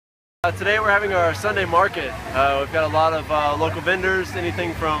Today we're having our Sunday market. We've got a lot of local vendors,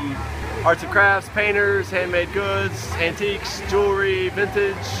 anything from arts and crafts, painters, handmade goods, antiques, jewelry,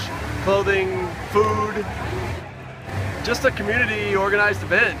 vintage, clothing, food. Just a community organized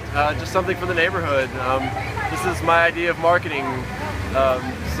event, just something for the neighborhood. This is my idea of marketing.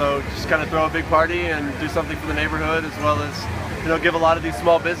 So just kind of throw a big party and do something for the neighborhood, as well as give a lot of these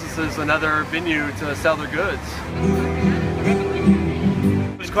small businesses another venue to sell their goods.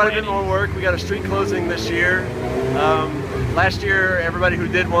 Quite a bit more work. We got a street closing this year. Last year everybody who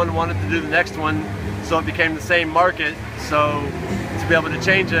did one wanted to do the next one, so it became the same market. So to be able to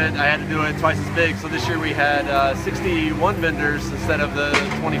change it, I had to do it twice as big. So this year we had 61 vendors instead of the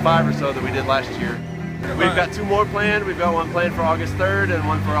 25 or so that we did last year. We've got 2 more planned. We've got one planned for August 3rd and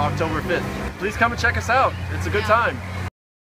one for October 5th. Please come and check us out. It's a good time.